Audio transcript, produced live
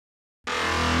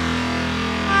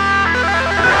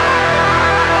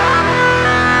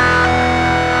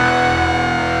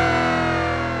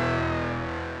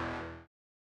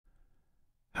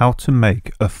How to make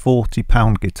a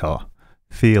 £40 guitar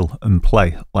feel and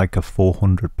play like a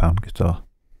 £400 guitar.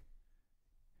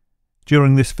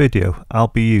 During this video I'll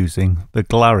be using the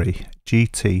Glarry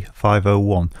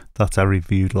GT501 that I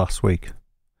reviewed last week.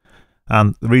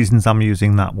 And the reasons I'm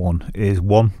using that one is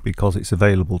 1, because it's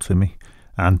available to me,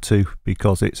 and 2,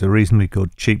 because it's a reasonably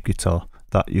good cheap guitar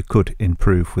that you could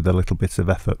improve with a little bit of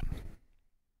effort.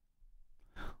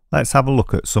 Let's have a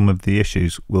look at some of the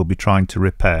issues we'll be trying to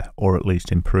repair or at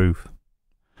least improve.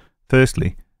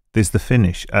 Firstly, there's the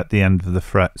finish at the end of the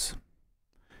frets.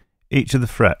 Each of the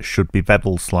frets should be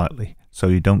beveled slightly so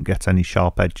you don't get any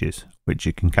sharp edges which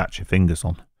you can catch your fingers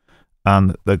on,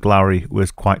 and the Glarry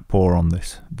was quite poor on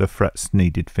this. The frets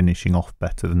needed finishing off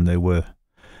better than they were.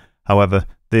 However,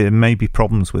 there may be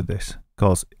problems with this,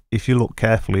 because if you look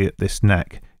carefully at this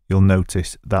neck you'll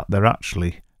notice that they're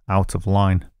actually out of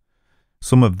line.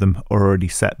 Some of them are already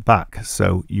set back,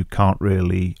 so you can't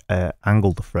really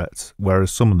angle the frets,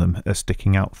 whereas some of them are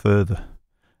sticking out further,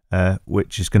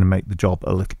 which is going to make the job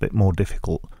a little bit more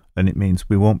difficult, and it means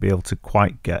we won't be able to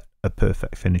quite get a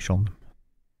perfect finish on them.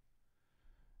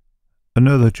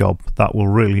 Another job that will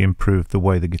really improve the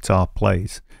way the guitar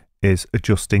plays is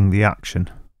adjusting the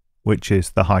action, which is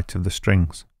the height of the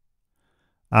strings.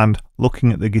 And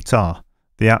looking at the guitar,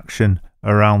 the action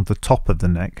around the top of the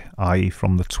neck, i.e.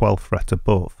 from the 12th fret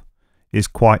above, is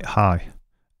quite high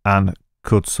and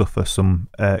could suffer some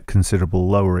considerable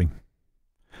lowering.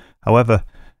 However,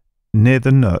 near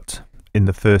the nut, in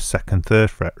the 1st, 2nd, 3rd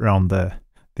fret round there,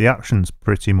 the action's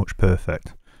pretty much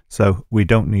perfect, so we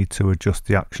don't need to adjust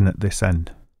the action at this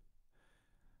end.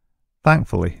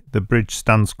 Thankfully, the bridge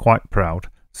stands quite proud,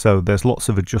 so there's lots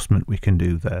of adjustment we can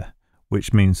do there,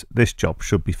 which means this job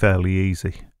should be fairly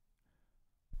easy.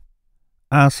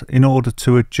 As in order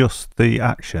to adjust the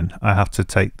action I have to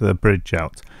take the bridge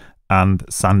out and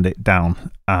sand it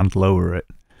down and lower it.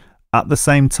 At the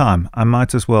same time I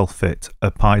might as well fit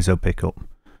a piezo pickup,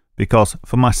 because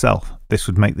for myself this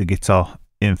would make the guitar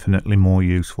infinitely more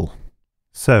useful.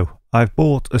 So I've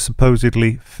bought a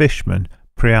supposedly Fishman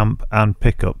preamp and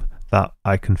pickup that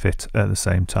I can fit at the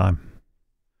same time.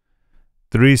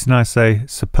 The reason I say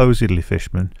supposedly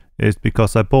Fishman is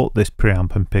because I bought this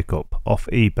preamp and pickup off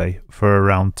eBay for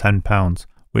around £10,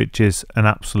 which is an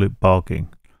absolute bargain,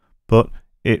 but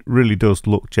it really does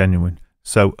look genuine,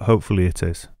 so hopefully it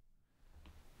is.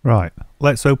 Right,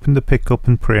 let's open the pickup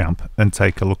and preamp and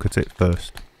take a look at it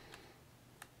first.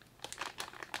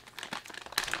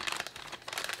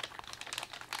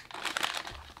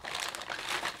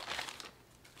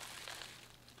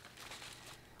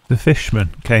 The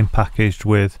Fishman came packaged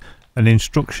with an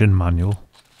instruction manual,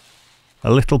 a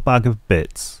little bag of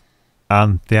bits,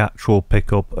 and the actual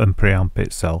pickup and preamp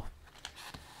itself.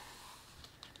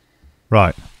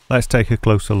 Right, let's take a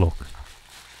closer look.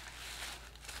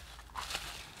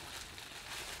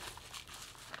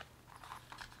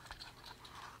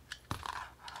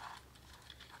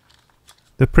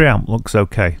 The preamp looks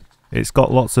okay. It's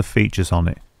got lots of features on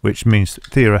it, which means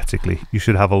theoretically you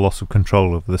should have a lot of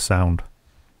control over the sound.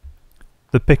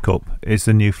 The pickup is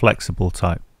the new flexible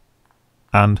type,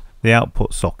 and the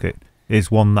output socket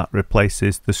is one that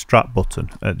replaces the strap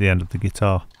button at the end of the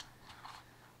guitar.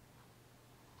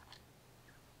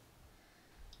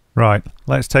 Right,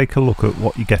 let's take a look at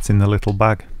what you get in the little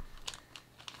bag.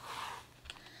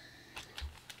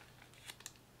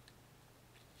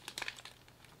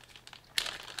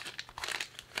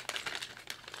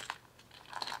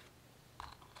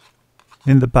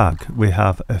 In the bag we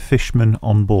have a Fishman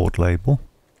on board label,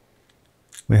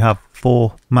 we have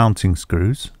 4 mounting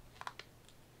screws,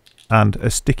 and a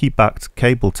sticky backed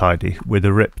cable tidy with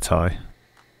a rip tie,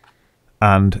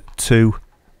 and 2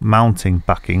 mounting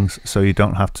backings so you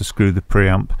don't have to screw the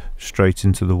preamp straight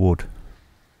into the wood.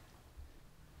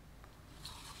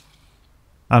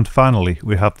 And finally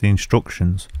we have the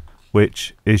instructions,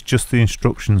 which is just the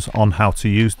instructions on how to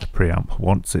use the preamp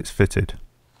once it's fitted.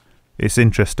 It's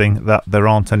interesting that there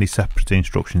aren't any separate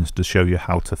instructions to show you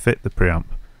how to fit the preamp,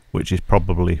 which is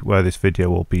probably where this video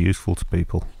will be useful to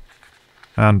people.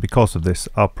 And because of this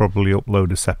I'll probably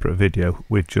upload a separate video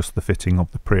with just the fitting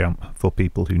of the preamp for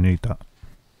people who need that.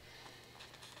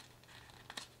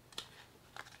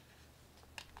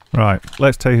 Right,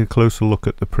 let's take a closer look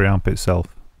at the preamp itself.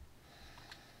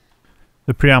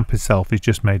 The preamp itself is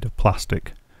just made of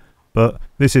plastic, but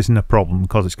this isn't a problem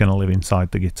because it's going to live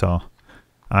inside the guitar.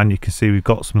 And you can see we've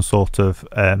got some sort of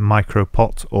micro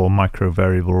pot or micro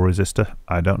variable resistor.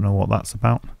 I don't know what that's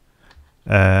about.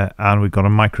 And we've got a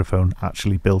microphone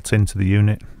actually built into the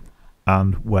unit,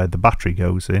 and where the battery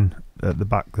goes in at the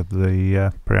back of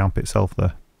the preamp itself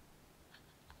there.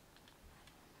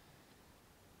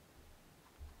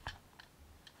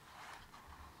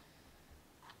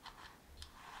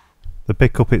 The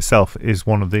pickup itself is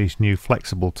one of these new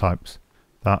flexible types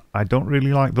that I don't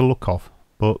really like the look of,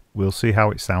 but we'll see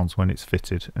how it sounds when it's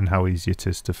fitted and how easy it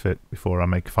is to fit before I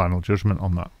make a final judgment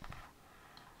on that.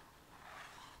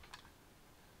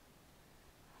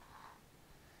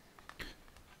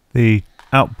 The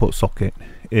output socket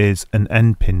is an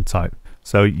end pin type,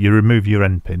 so you remove your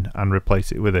end pin and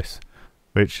replace it with this,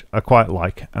 which I quite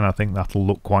like, and I think that'll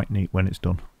look quite neat when it's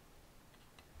done.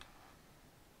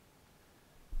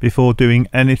 Before doing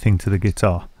anything to the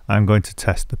guitar, I'm going to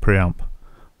test the preamp.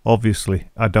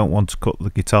 Obviously, I don't want to cut the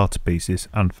guitar to pieces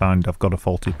and find I've got a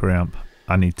faulty preamp.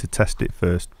 I need to test it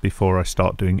first before I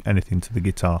start doing anything to the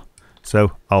guitar.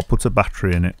 So I'll put a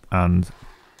battery in it and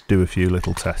do a few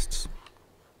little tests.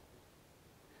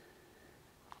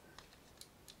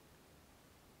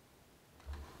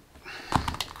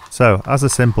 So as a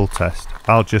simple test,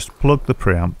 I'll just plug the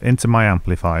preamp into my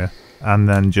amplifier and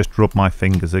then just rub my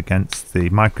fingers against the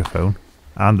microphone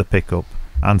and the pickup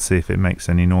and see if it makes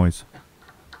any noise.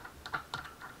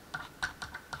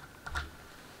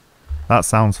 That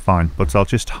sounds fine, but I'll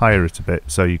just higher it a bit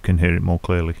so you can hear it more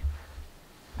clearly.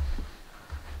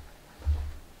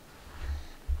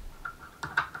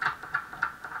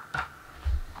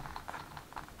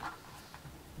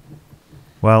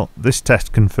 Well, this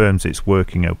test confirms it's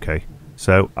working okay,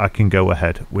 so I can go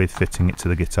ahead with fitting it to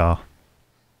the guitar.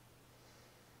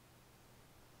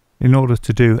 In order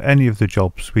to do any of the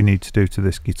jobs we need to do to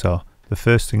this guitar, the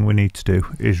first thing we need to do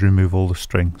is remove all the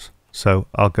strings, so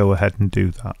I'll go ahead and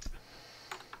do that.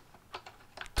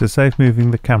 To save moving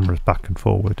the cameras back and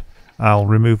forward, I'll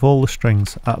remove all the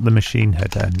strings at the machine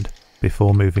head end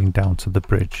before moving down to the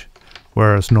bridge,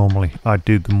 whereas normally I'd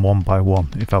do them one by one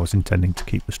if I was intending to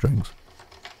keep the strings.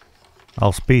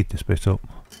 I'll speed this bit up.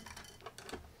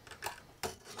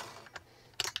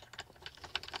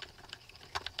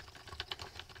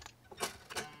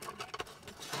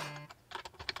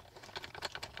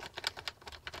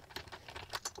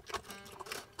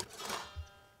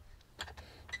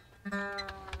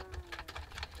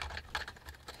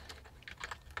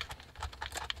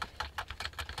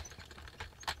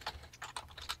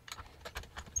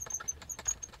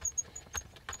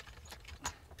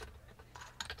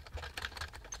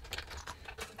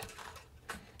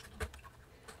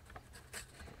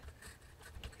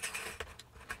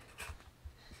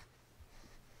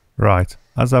 Right,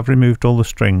 as I've removed all the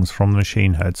strings from the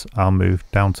machine heads, I'll move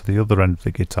down to the other end of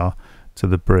the guitar to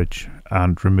the bridge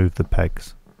and remove the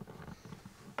pegs.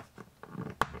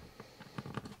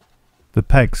 The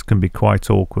pegs can be quite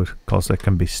awkward because they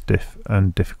can be stiff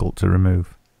and difficult to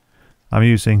remove. I'm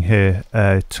using here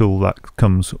a tool that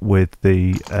comes with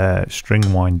the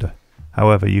string winder.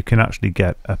 However, you can actually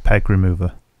get a peg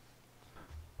remover.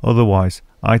 Otherwise,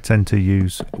 I tend to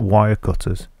use wire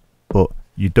cutters, but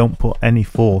you don't put any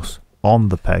force on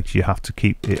the pegs, you have to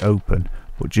keep it open,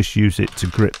 but just use it to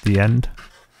grip the end,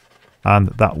 and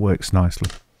that works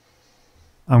nicely.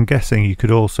 I'm guessing you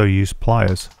could also use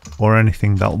pliers or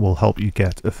anything that will help you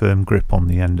get a firm grip on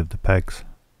the end of the pegs.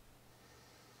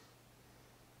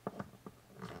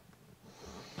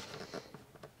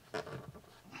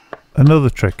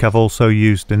 Another trick I've also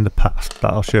used in the past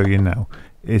that I'll show you now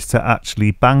is to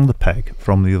actually bang the peg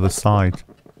from the other side.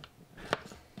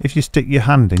 If you stick your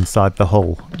hand inside the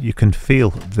hole, you can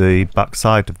feel the back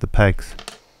side of the pegs,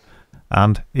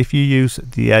 and if you use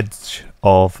the edge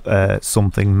of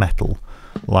something metal,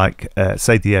 like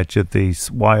say the edge of these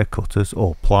wire cutters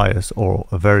or pliers or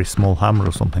a very small hammer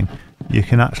or something, you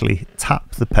can actually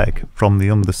tap the peg from the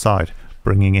underside,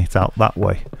 bringing it out that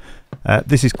way.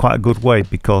 This is quite a good way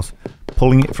because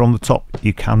pulling it from the top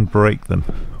you can break them,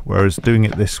 whereas doing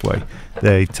it this way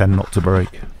they tend not to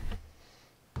break.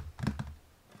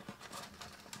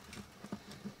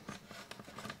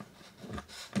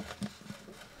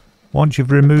 Once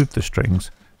you've removed the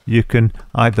strings, you can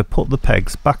either put the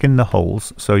pegs back in the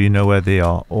holes so you know where they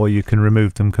are, or you can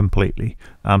remove them completely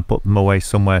and put them away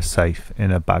somewhere safe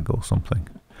in a bag or something.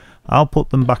 I'll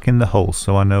put them back in the holes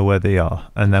so I know where they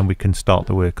are, and then we can start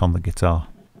the work on the guitar.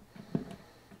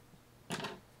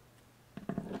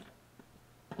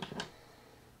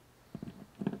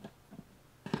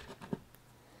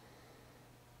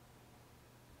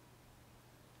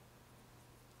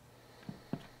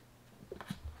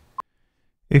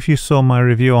 If you saw my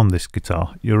review on this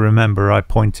guitar, you'll remember I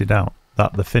pointed out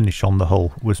that the finish on the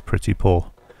hull was pretty poor,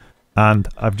 and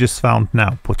I've just found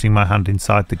now, putting my hand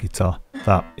inside the guitar,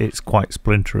 that it's quite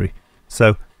splintery.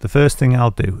 So the first thing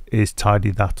I'll do is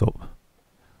tidy that up.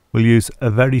 We'll use a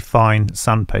very fine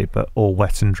sandpaper or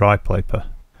wet and dry paper.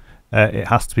 It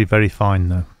has to be very fine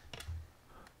though.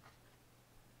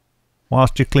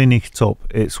 Whilst you're cleaning it up,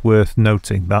 it's worth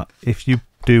noting that if you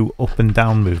do up and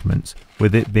down movements,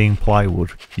 with it being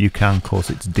plywood, you can cause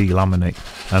it to delaminate,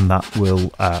 and that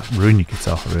will ruin your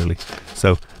guitar really.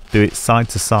 So do it side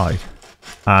to side,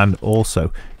 and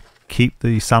also keep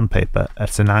the sandpaper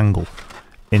at an angle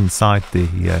inside the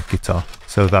guitar,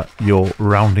 so that you're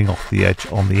rounding off the edge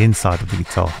on the inside of the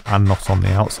guitar and not on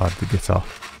the outside of the guitar.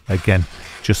 Again,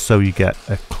 just so you get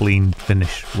a clean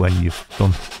finish when you've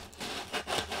done.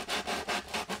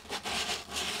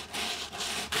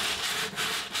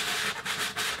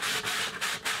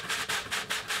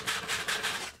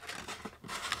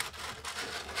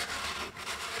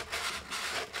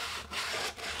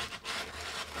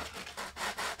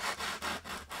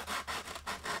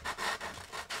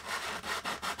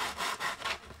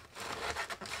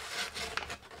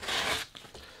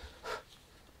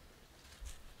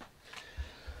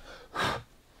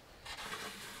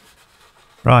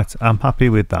 Right, I'm happy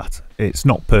with that. It's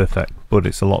not perfect, but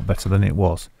it's a lot better than it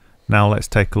was. Now let's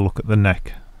take a look at the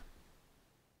neck.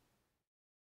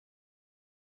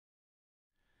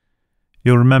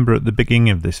 You'll remember at the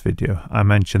beginning of this video I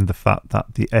mentioned the fact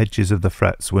that the edges of the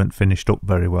frets weren't finished up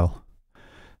very well.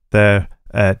 They're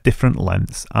different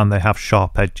lengths and they have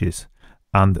sharp edges,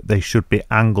 and they should be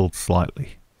angled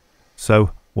slightly.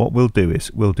 So what we'll do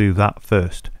is we'll do that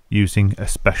first using a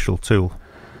special tool.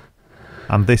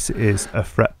 And this is a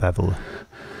fret beveler,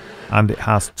 and it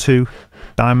has two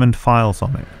diamond files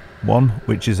on it, one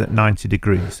which is at 90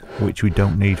 degrees, which we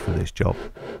don't need for this job,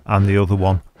 and the other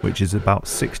one which is about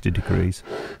 60 degrees,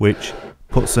 which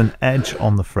puts an edge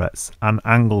on the frets and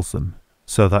angles them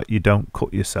so that you don't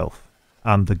cut yourself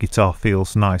and the guitar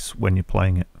feels nice when you're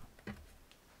playing it.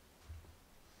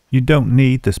 You don't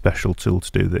need the special tool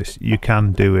to do this. You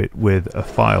can do it with a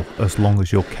file as long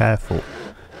as you're careful,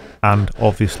 and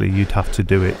obviously you'd have to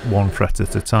do it one fret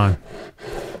at a time.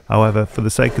 However, for the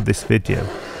sake of this video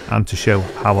and to show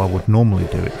how I would normally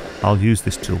do it, I'll use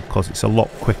this tool because it's a lot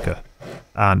quicker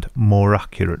and more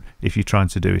accurate if you're trying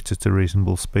to do it at a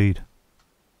reasonable speed.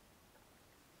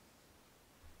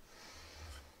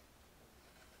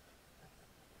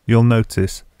 You'll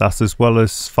notice that as well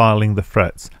as filing the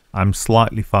frets, I'm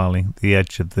slightly filing the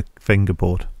edge of the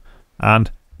fingerboard, and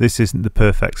this isn't the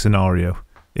perfect scenario.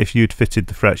 If you'd fitted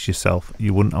the frets yourself,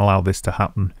 you wouldn't allow this to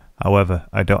happen. However,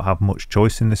 I don't have much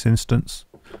choice in this instance,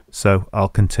 so I'll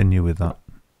continue with that.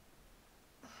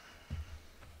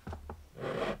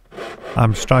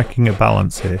 I'm striking a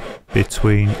balance here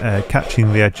between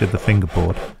catching the edge of the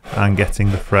fingerboard and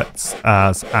getting the frets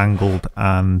as angled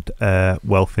and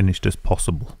well finished as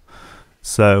possible.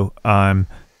 So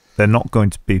they're not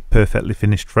going to be perfectly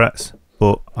finished frets,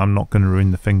 but I'm not going to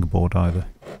ruin the fingerboard either.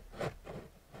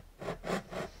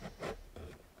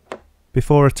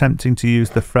 Before attempting to use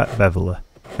the fret beveler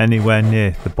anywhere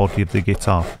near the body of the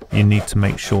guitar, you need to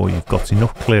make sure you've got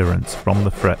enough clearance from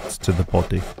the frets to the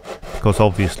body, because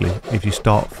obviously if you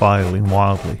start filing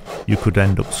wildly you could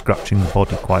end up scratching the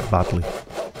body quite badly.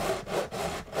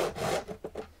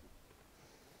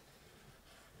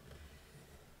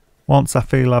 Once I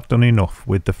feel I've done enough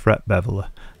with the fret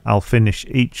beveler, I'll finish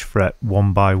each fret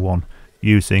one by one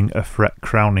using a fret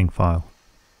crowning file.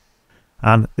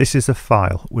 And this is a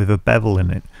file with a bevel in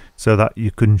it so that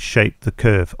you can shape the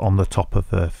curve on the top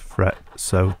of a fret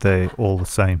so they're all the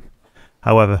same.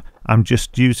 However, I'm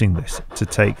just using this to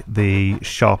take the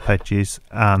sharp edges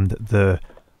and the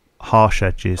harsh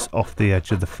edges off the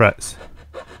edge of the frets.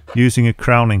 Using a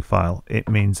crowning file, it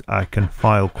means I can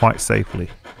file quite safely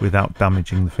without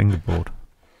damaging the fingerboard.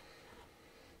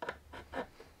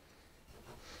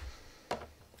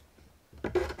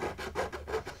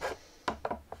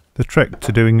 The trick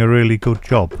to doing a really good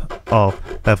job of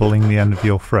beveling the end of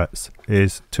your frets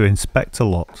is to inspect a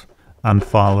lot and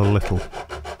file a little.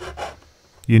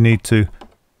 You need to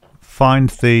find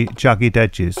the jagged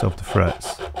edges of the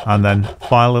frets and then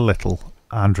file a little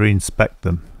and re-inspect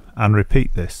them, and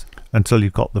repeat this until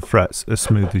you've got the frets as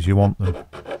smooth as you want them.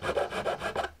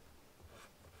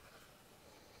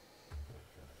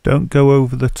 Don't go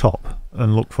over the top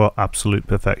and look for absolute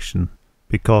perfection,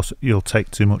 because you'll take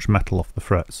too much metal off the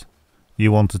frets.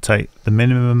 You want to take the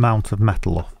minimum amount of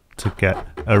metal off to get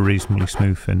a reasonably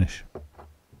smooth finish.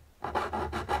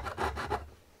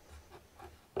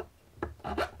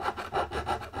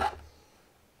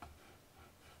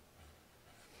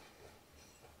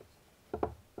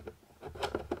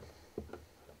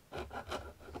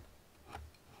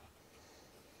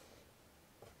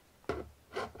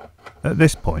 At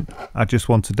this point, I just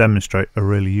want to demonstrate a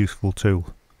really useful tool.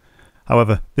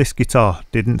 However, this guitar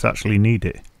didn't actually need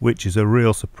it, which is a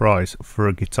real surprise for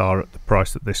a guitar at the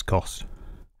price that this cost.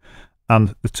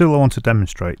 And the tool I want to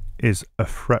demonstrate is a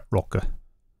fret rocker.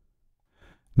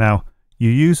 Now, you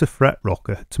use a fret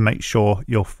rocker to make sure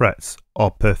your frets are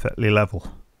perfectly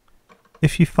level.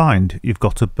 If you find you've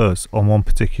got a buzz on one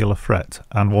particular fret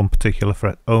and one particular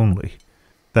fret only,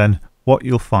 then what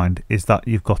you'll find is that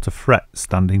you've got a fret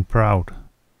standing proud.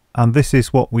 And this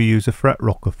is what we use a fret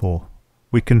rocker for.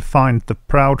 We can find the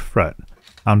proud fret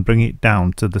and bring it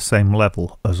down to the same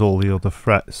level as all the other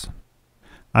frets.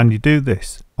 And you do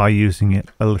this by using it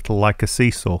a little like a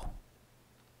seesaw.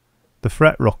 The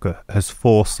fret rocker has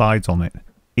 4 sides on it,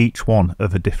 each one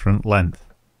of a different length.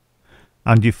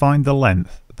 And you find the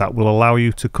length that will allow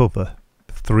you to cover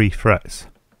 3 frets.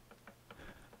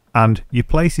 And you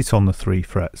place it on the 3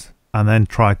 frets and then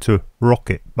try to rock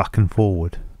it back and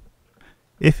forward.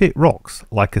 If it rocks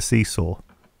like a seesaw,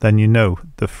 then you know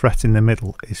the fret in the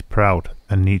middle is proud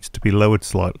and needs to be lowered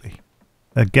slightly.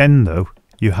 Again though,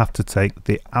 you have to take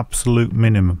the absolute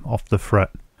minimum off the fret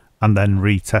and then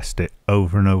retest it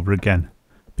over and over again,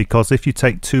 because if you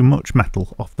take too much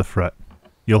metal off the fret,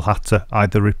 you'll have to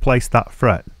either replace that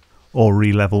fret or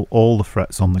re-level all the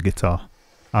frets on the guitar,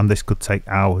 and this could take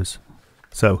hours.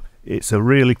 So it's a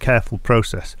really careful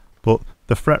process, but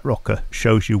the fret rocker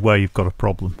shows you where you've got a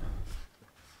problem.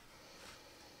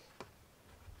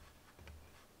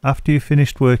 After you've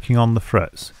finished working on the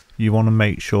frets, you want to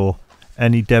make sure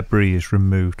any debris is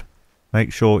removed.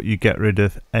 Make sure you get rid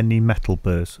of any metal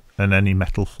burrs and any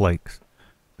metal flakes,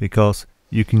 because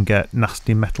you can get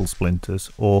nasty metal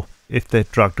splinters, or if they're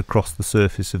dragged across the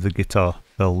surface of the guitar,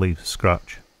 they'll leave a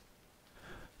scratch.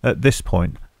 At this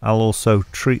point, I'll also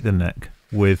treat the neck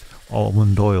with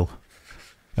almond oil,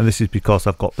 and this is because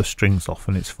I've got the strings off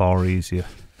and it's far easier,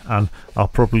 and I'll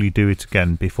probably do it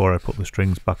again before I put the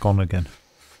strings back on again.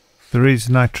 The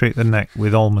reason I treat the neck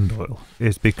with almond oil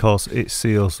is because it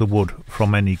seals the wood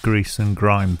from any grease and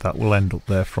grime that will end up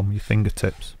there from your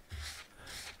fingertips.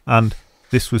 And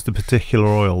this was the particular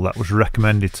oil that was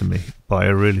recommended to me by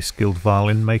a really skilled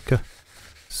violin maker,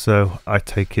 so I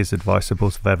take his advice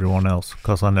above everyone else,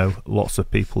 because I know lots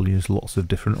of people use lots of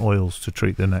different oils to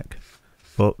treat the neck,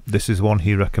 but this is one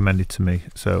he recommended to me,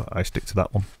 so I stick to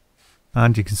that one.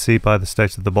 And you can see by the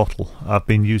state of the bottle, I've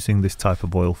been using this type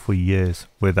of oil for years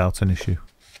without an issue.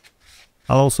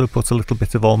 I'll also put a little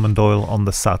bit of almond oil on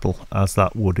the saddle, as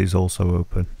that wood is also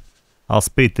open. I'll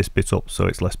speed this bit up so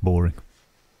it's less boring.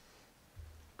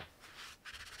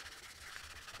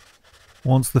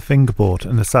 Once the fingerboard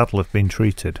and the saddle have been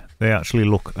treated, they actually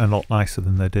look a lot nicer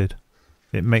than they did.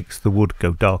 It makes the wood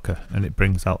go darker and it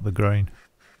brings out the grain.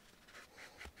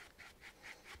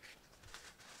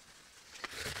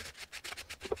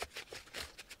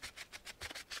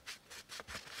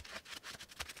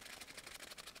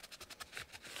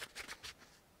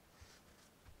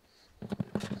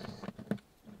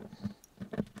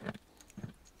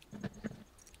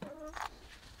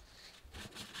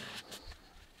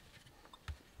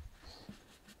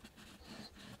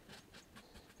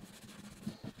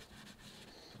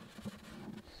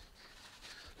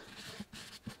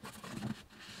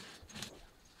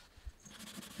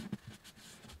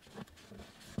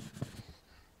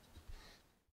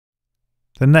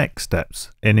 The next steps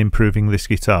in improving this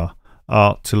guitar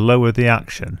are to lower the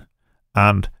action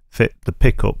and fit the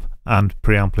pickup and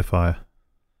preamplifier.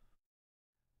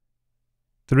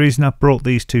 The reason I've brought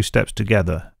these 2 steps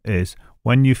together is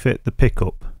when you fit the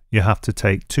pickup, you have to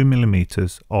take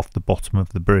 2mm off the bottom of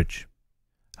the bridge.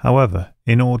 However,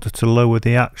 in order to lower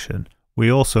the action,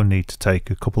 we also need to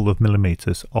take a couple of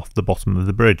millimeters off the bottom of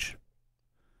the bridge.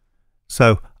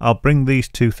 So I'll bring these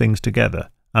 2 things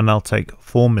together and I'll take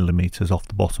 4mm off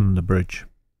the bottom of the bridge.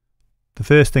 The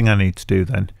first thing I need to do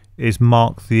then is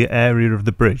mark the area of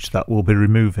the bridge that we'll be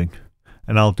removing,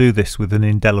 and I'll do this with an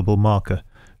indelible marker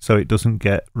so it doesn't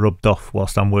get rubbed off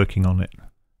whilst I'm working on it.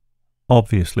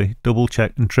 Obviously, double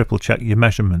check and triple check your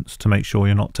measurements to make sure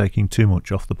you're not taking too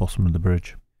much off the bottom of the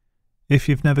bridge. If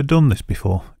you've never done this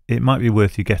before, it might be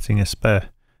worth you getting a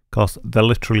spare, because they're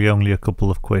literally only a couple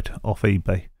of quid off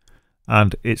eBay.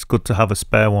 And it's good to have a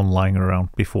spare one lying around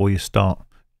before you start,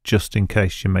 just in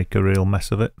case you make a real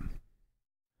mess of it.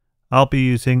 I'll be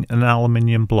using an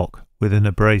aluminium block with an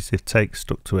abrasive tape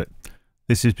stuck to it.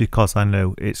 This is because I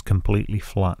know it's completely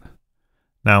flat.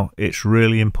 Now, it's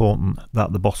really important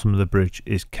that the bottom of the bridge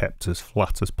is kept as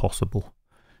flat as possible.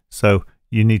 So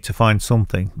you need to find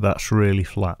something that's really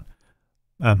flat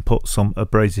and put some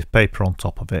abrasive paper on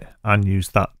top of it and use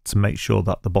that to make sure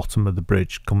that the bottom of the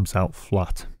bridge comes out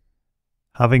flat.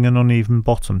 Having an uneven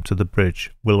bottom to the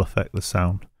bridge will affect the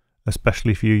sound,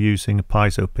 especially if you're using a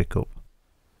piezo pickup.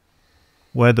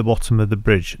 Where the bottom of the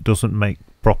bridge doesn't make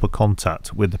proper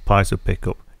contact with the piezo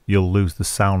pickup, you'll lose the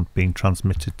sound being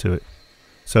transmitted to it.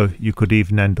 So you could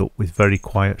even end up with very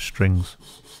quiet strings.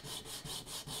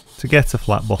 To get a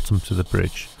flat bottom to the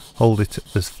bridge, hold it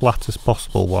as flat as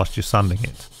possible whilst you're sanding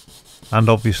it. And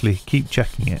obviously keep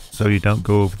checking it so you don't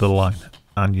go over the line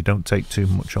and you don't take too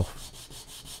much off.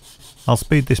 I'll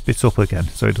speed this bit up again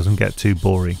so it doesn't get too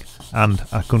boring, and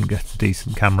I couldn't get a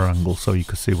decent camera angle so you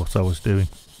could see what I was doing.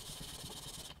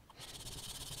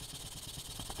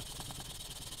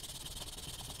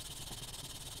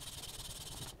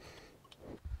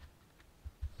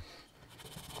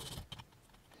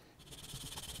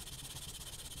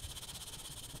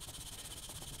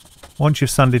 Once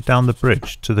you've sanded down the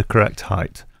bridge to the correct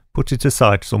height, put it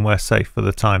aside somewhere safe for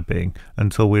the time being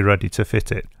until we're ready to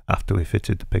fit it after we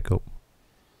fitted the pickup.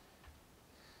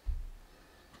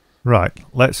 Right,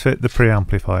 let's fit the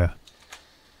preamplifier.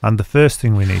 And the first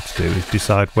thing we need to do is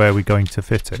decide where we're going to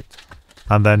fit it,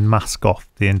 and then mask off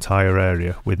the entire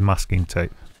area with masking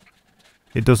tape.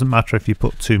 It doesn't matter if you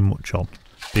put too much on,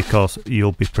 because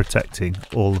you'll be protecting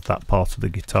all of that part of the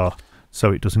guitar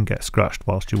so it doesn't get scratched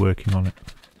whilst you're working on it.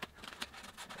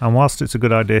 And whilst it's a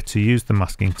good idea to use the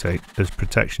masking tape as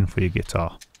protection for your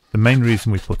guitar, the main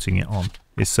reason we're putting it on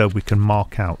is so we can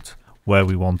mark out where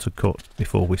we want to cut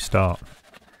before we start.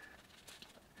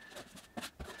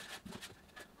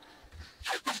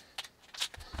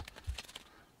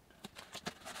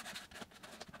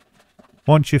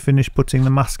 Once you've finished putting the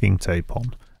masking tape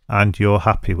on and you're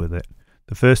happy with it,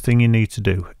 the first thing you need to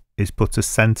do is put a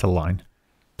centre line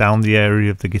down the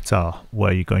area of the guitar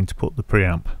where you're going to put the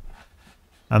preamp.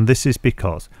 And this is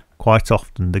because quite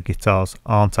often the guitars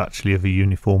aren't actually of a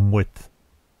uniform width,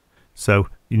 so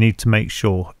you need to make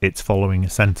sure it's following a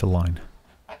centre line.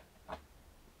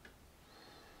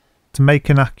 To make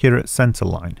an accurate centre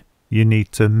line, you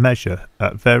need to measure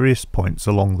at various points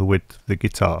along the width of the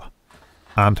guitar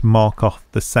and mark off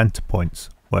the centre points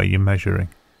where you're measuring,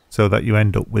 so that you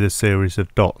end up with a series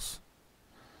of dots.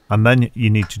 And then you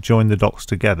need to join the dots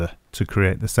together to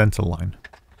create the centre line.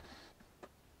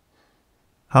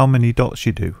 How many dots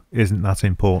you do isn't that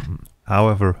important,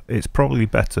 however it's probably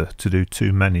better to do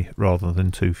too many rather than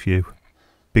too few,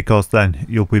 because then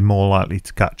you'll be more likely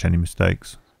to catch any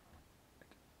mistakes.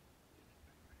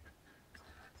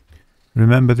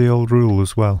 Remember the old rule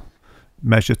as well,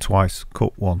 measure twice,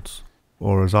 cut once,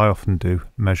 or as I often do,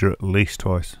 measure at least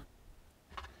twice.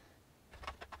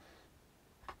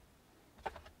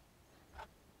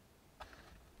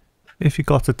 If you've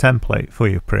got a template for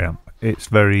your preamp, it's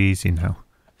very easy now.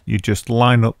 You just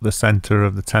line up the centre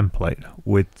of the template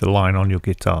with the line on your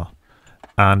guitar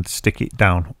and stick it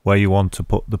down where you want to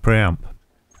put the preamp.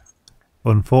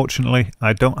 Unfortunately,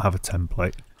 I don't have a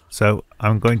template, so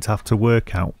I'm going to have to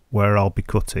work out where I'll be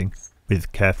cutting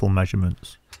with careful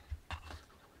measurements.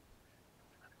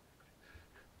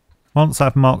 Once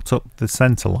I've marked up the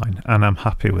centre line and I'm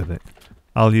happy with it,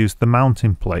 I'll use the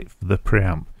mounting plate for the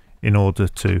preamp in order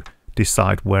to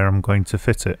decide where I'm going to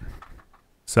fit it.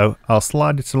 So I'll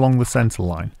slide it along the centre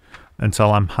line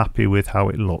until I'm happy with how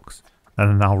it looks, and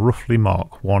then I'll roughly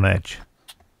mark one edge.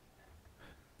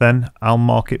 Then I'll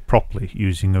mark it properly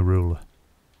using a ruler.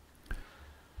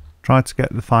 Try to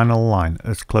get the final line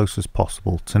as close as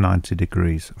possible to 90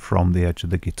 degrees from the edge of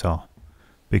the guitar,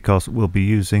 because we'll be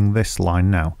using this line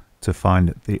now to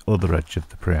find the other edge of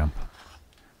the preamp.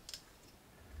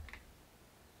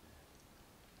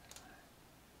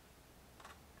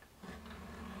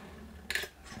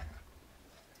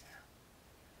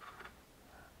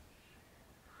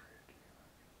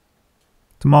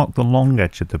 To mark the long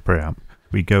edge of the preamp,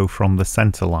 we go from the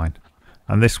centre line,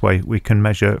 and this way we can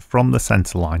measure from the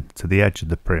centre line to the edge of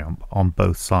the preamp on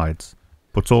both sides.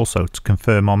 But also, to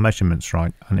confirm our measurements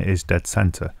right and it is dead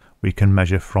centre, we can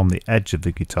measure from the edge of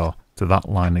the guitar to that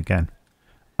line again.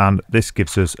 And this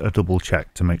gives us a double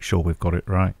check to make sure we've got it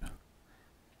right.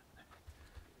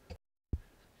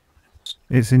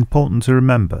 It's important to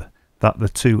remember that the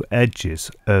two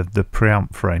edges of the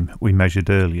preamp frame we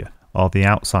measured earlier are the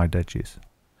outside edges.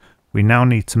 We now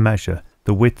need to measure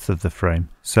the width of the frame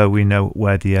so we know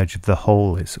where the edge of the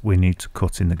hole is we need to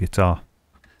cut in the guitar.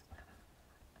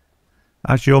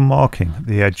 As you're marking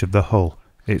the edge of the hole,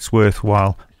 it's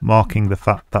worthwhile marking the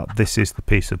fact that this is the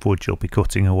piece of wood you'll be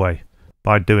cutting away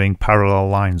by doing parallel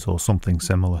lines or something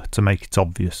similar to make it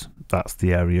obvious that's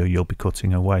the area you'll be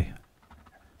cutting away.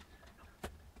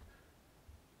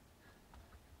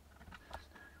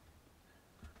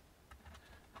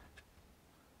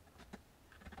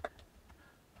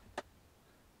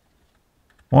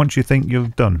 Once you think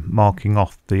you've done marking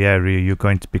off the area you're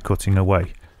going to be cutting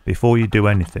away, before you do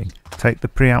anything, take the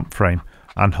preamp frame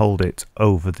and hold it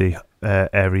over the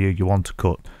area you want to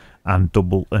cut, and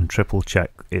double and triple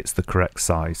check it's the correct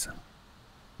size.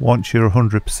 Once you're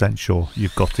 100% sure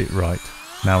you've got it right,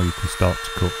 now you can start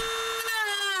to cut.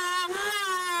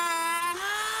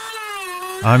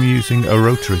 I'm using a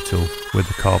rotary tool with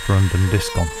the carburetor and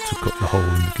disc on to cut the hole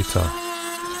in the guitar.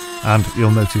 And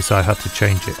you'll notice I had to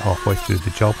change it halfway through the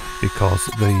job because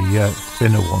the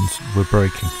thinner ones were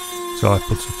breaking. So I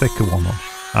put a thicker one on,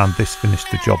 and this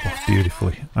finished the job off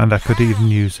beautifully. And I could even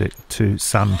use it to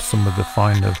sand some of the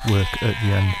finer work at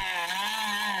the end.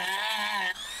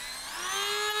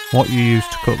 What you use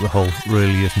to cut the hole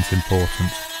really isn't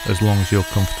important, as long as you're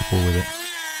comfortable with it.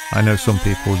 I know some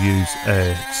people use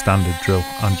a standard drill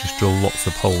and just drill lots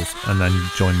of holes and then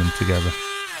join them together.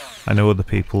 I know other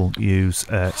people use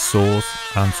saws,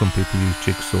 and some people use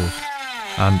jigsaws.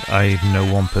 And I even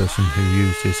know one person who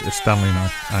uses a Stanley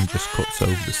knife and just cuts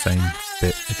over the same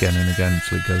bit again and again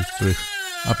until it goes through.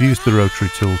 I've used the rotary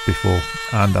tools before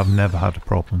and I've never had a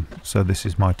problem, so this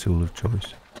is my tool of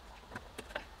choice.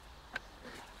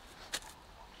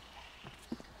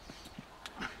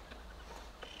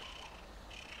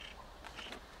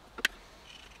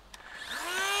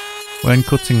 When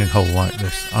cutting a hole like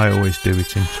this, I always do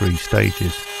it in 3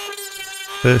 stages.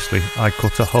 Firstly, I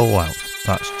cut a hole out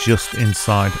that's just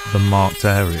inside the marked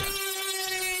area,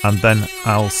 and then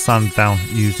I'll sand down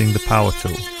using the power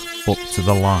tool up to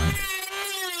the line,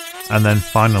 and then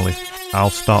finally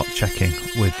I'll start checking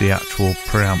with the actual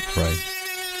preamp frame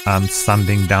and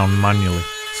sanding down manually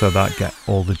so that I get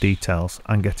all the details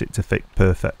and get it to fit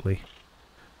perfectly.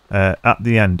 At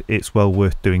the end it's well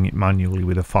worth doing it manually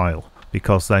with a file,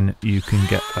 because then you can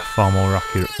get a far more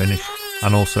accurate finish,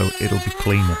 and also it'll be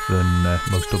cleaner than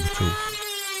most other tools.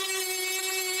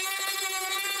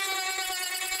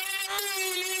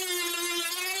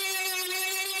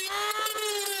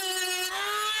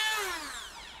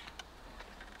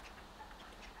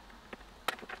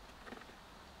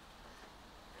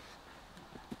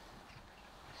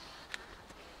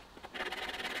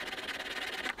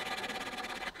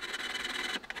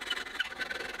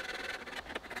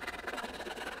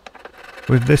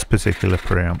 With this particular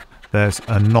preamp, there's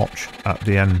a notch at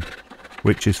the end,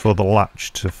 which is for the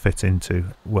latch to fit into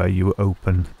where you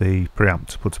open the preamp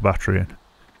to put a battery in.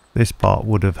 This part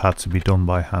would have had to be done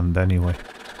by hand anyway,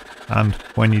 and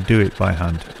when you do it by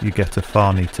hand you get a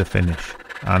far neater finish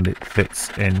and it fits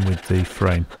in with the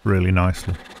frame really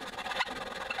nicely.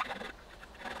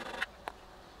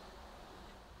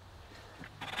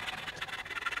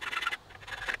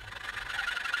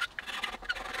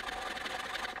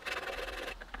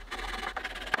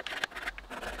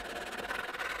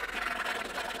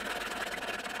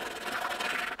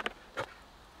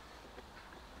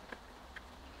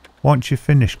 Once you've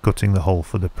finished cutting the hole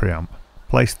for the preamp,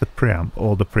 place the preamp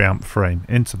or the preamp frame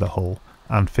into the hole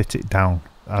and fit it down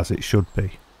as it should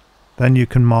be. Then you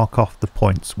can mark off the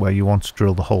points where you want to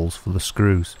drill the holes for the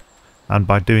screws, and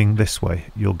by doing this way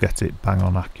you'll get it bang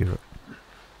on accurate.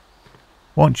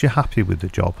 Once you're happy with the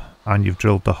job and you've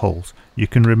drilled the holes, you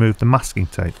can remove the masking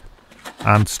tape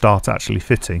and start actually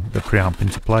fitting the preamp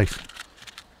into place.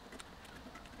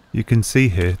 You can see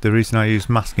here the reason I use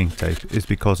masking tape is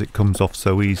because it comes off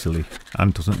so easily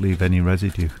and doesn't leave any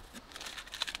residue.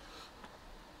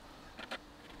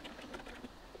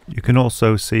 You can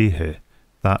also see here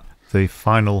that the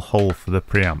final hole for the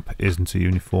preamp isn't a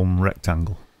uniform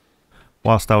rectangle.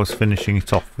 Whilst I was finishing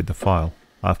it off with the file,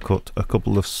 I've cut a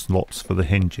couple of slots for the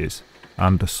hinges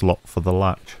and a slot for the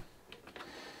latch.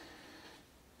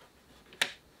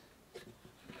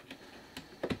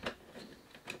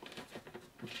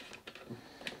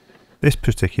 This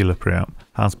particular preamp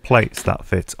has plates that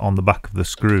fit on the back of the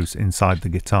screws inside the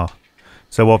guitar,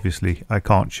 so obviously I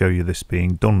can't show you this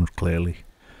being done clearly,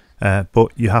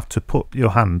 but you have to put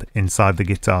your hand inside the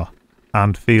guitar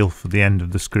and feel for the end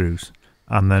of the screws,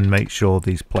 and then make sure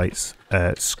these plates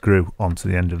screw onto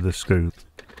the end of the screw.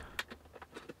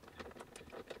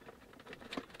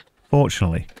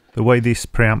 Fortunately, the way this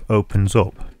preamp opens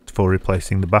up for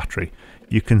replacing the battery,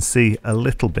 you can see a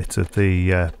little bit of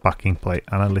the backing plate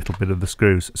and a little bit of the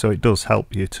screws, so it does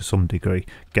help you to some degree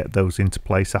get those into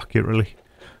place accurately.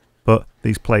 But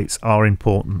these plates are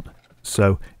important,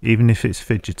 so even if it's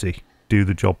fidgety, do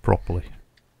the job properly.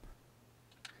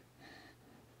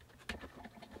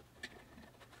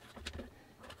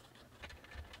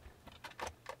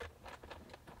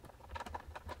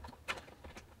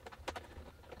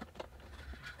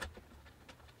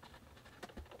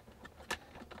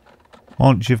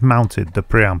 Once you've mounted the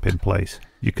preamp in place,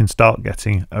 you can start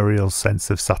getting a real sense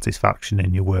of satisfaction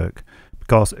in your work,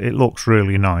 because it looks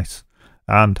really nice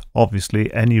and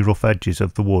obviously any rough edges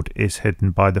of the wood is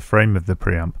hidden by the frame of the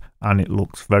preamp, and it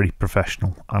looks very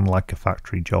professional and like a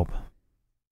factory job.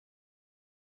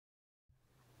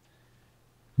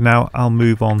 Now I'll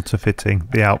move on to fitting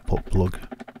the output plug,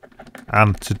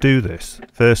 and to do this,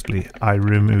 firstly I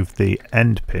remove the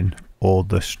end pin or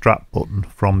the strap button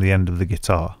from the end of the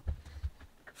guitar,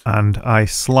 and I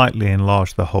slightly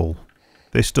enlarge the hole.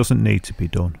 This doesn't need to be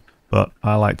done, but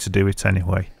I like to do it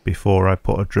anyway before I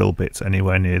put a drill bit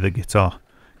anywhere near the guitar,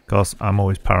 because I'm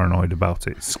always paranoid about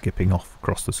it skipping off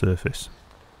across the surface.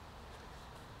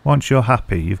 Once you're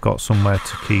happy you've got somewhere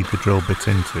to key the drill bit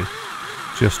into,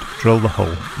 just drill the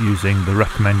hole using the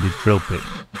recommended drill bit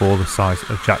for the size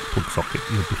of jack plug socket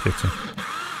you'll be fitting.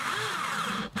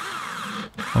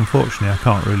 Unfortunately I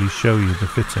can't really show you the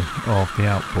fitting of the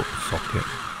output socket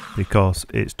because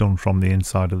it's done from the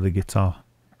inside of the guitar,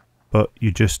 but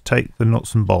you just take the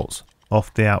nuts and bolts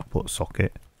off the output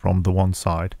socket from the one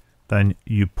side, then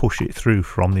you push it through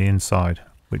from the inside,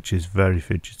 which is very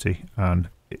fidgety and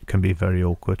it can be very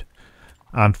awkward,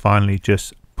 and finally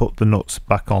just put the nuts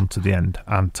back onto the end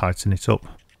and tighten it up.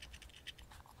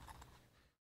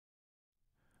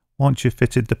 Once you've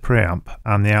fitted the preamp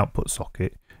and the output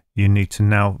socket, you need to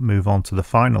now move on to the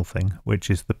final thing, which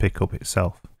is the pickup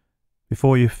itself.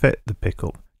 Before you fit the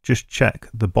pickup, just check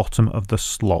the bottom of the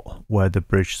slot where the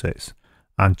bridge sits,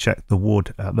 and check the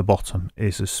wood at the bottom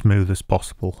is as smooth as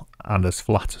possible and as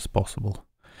flat as possible.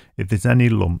 If there's any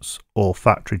lumps or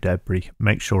factory debris,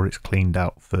 make sure it's cleaned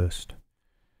out first.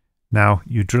 Now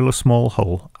you drill a small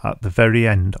hole at the very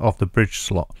end of the bridge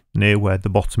slot near where the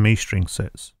bottom E string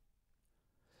sits.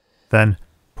 Then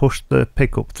push the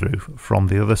pickup through from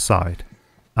the other side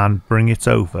and bring it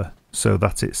over so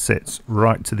that it sits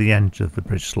right to the end of the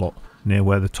bridge slot near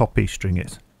where the top E string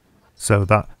is, so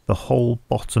that the whole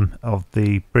bottom of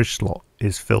the bridge slot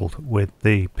is filled with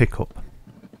the pickup.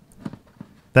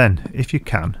 Then, if you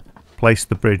can, place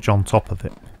the bridge on top of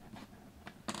it.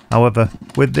 However,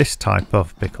 with this type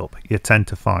of pickup you tend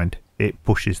to find it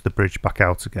pushes the bridge back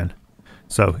out again,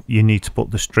 so you need to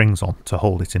put the strings on to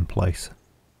hold it in place.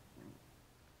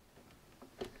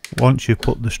 Once you've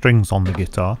put the strings on the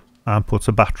guitar and put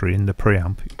a battery in the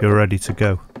preamp, you're ready to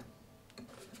go.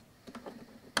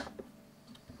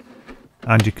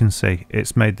 And you can see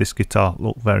it's made this guitar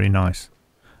look very nice,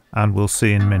 and we'll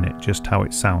see in a minute just how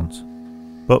it sounds.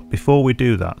 But before we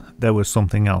do that, there was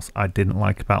something else I didn't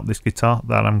like about this guitar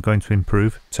that I'm going to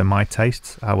improve to my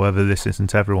tastes. However, this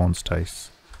isn't everyone's tastes,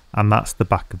 and that's the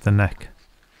back of the neck.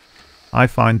 I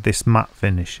find this matte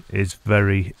finish is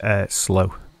very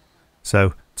slow,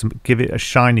 so to give it a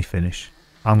shiny finish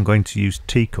I'm going to use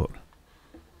T-cut,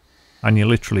 and you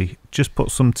literally just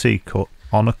put some T-cut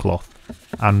on a cloth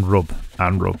and rub,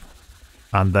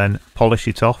 and then polish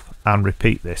it off and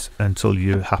repeat this until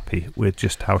you're happy with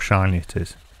just how shiny it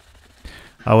is.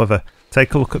 However,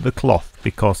 take a look at the cloth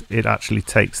because it actually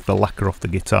takes the lacquer off the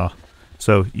guitar,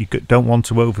 so you don't want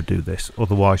to overdo this,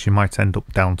 otherwise you might end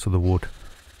up down to the wood.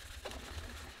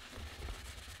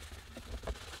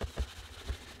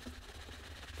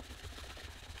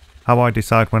 How I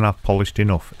decide when I've polished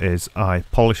enough is I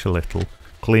polish a little,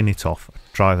 clean it off,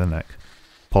 dry the neck,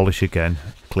 polish again,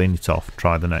 clean it off,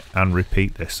 dry the neck, and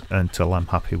repeat this until I'm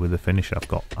happy with the finish I've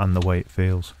got and the way it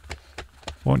feels.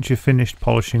 Once you've finished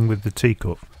polishing with the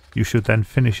T-cut, you should then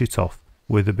finish it off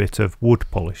with a bit of wood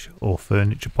polish or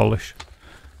furniture polish,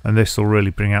 and this will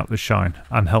really bring out the shine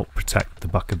and help protect the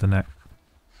back of the neck.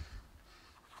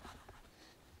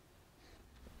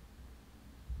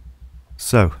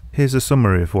 So here's a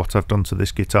summary of what I've done to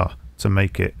this guitar to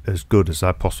make it as good as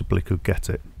I possibly could get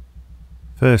it.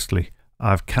 Firstly,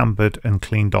 I've cambered and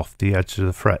cleaned off the edge of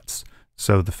the frets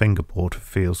so the fingerboard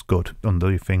feels good under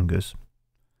your fingers.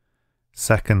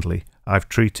 Secondly, I've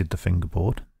treated the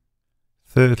fingerboard.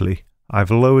 Thirdly, I've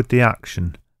lowered the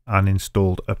action and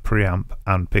installed a preamp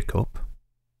and pickup.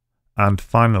 And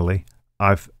finally,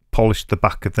 I've polished the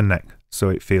back of the neck so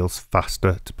it feels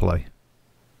faster to play.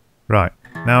 Right,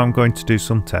 now I'm going to do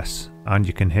some tests and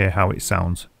you can hear how it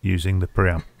sounds using the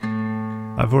preamp.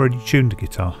 I've already tuned the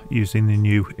guitar using the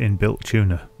new inbuilt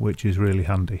tuner, which is really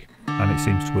handy, and it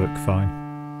seems to work fine.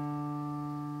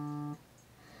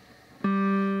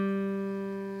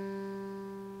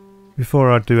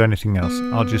 Before I do anything else,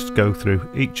 I'll just go through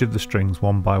each of the strings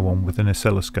one by one with an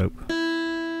oscilloscope.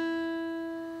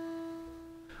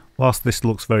 Whilst this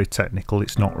looks very technical,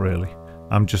 it's not really.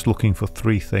 I'm just looking for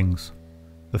three things.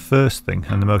 The first thing,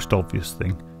 and the most obvious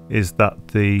thing, is that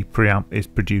the preamp is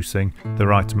producing the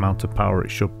right amount of power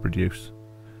it should produce.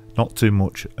 Not too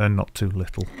much and not too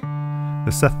little.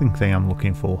 The second thing I'm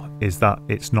looking for is that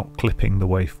it's not clipping the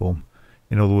waveform.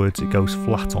 In other words, it goes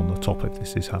flat on the top if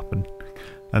this is happening.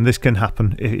 And this can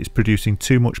happen if it's producing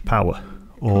too much power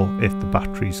or if the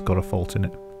battery's got a fault in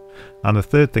it. And the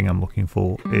third thing I'm looking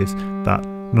for is that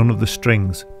none of the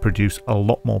strings produce a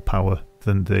lot more power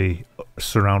than the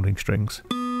surrounding strings.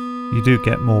 You do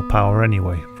get more power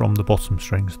anyway from the bottom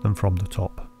strings than from the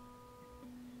top.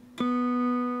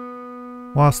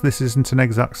 Whilst this isn't an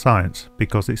exact science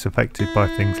because it's affected by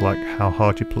things like how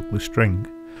hard you pluck the string,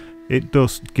 it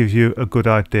does give you a good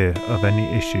idea of any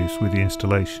issues with the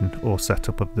installation or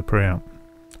setup of the preamp.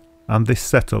 And this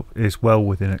setup is well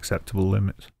within acceptable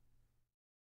limits.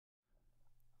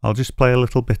 I'll just play a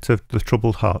little bit of The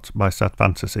Troubled Heart by Sad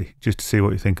Fantasy just to see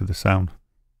what you think of the sound.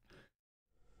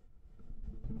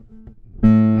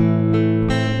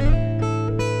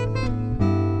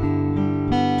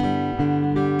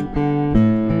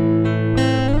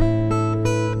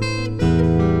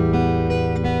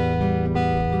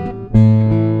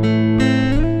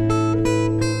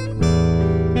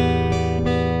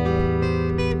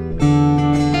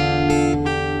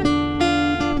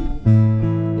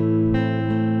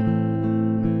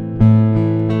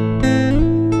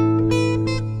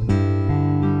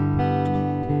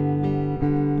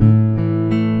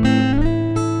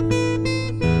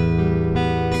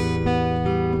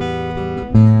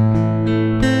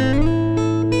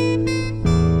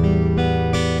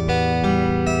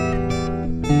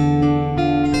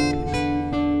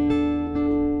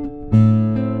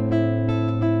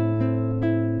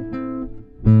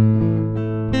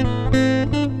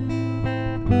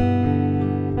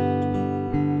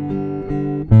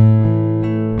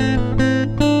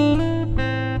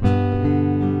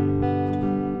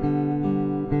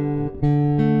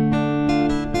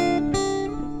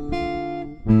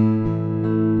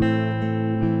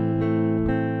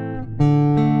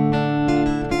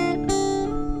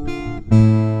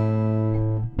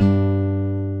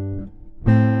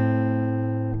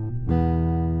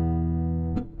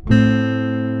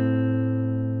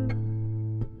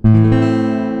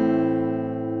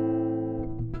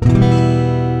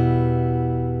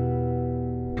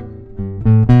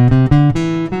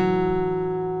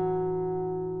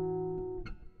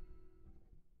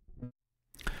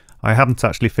 I haven't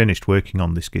actually finished working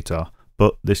on this guitar,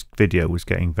 but this video was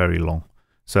getting very long.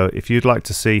 So if you'd like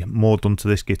to see more done to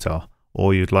this guitar,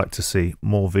 or you'd like to see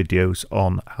more videos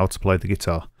on how to play the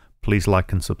guitar, please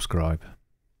like and subscribe.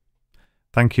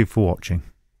 Thank you for watching.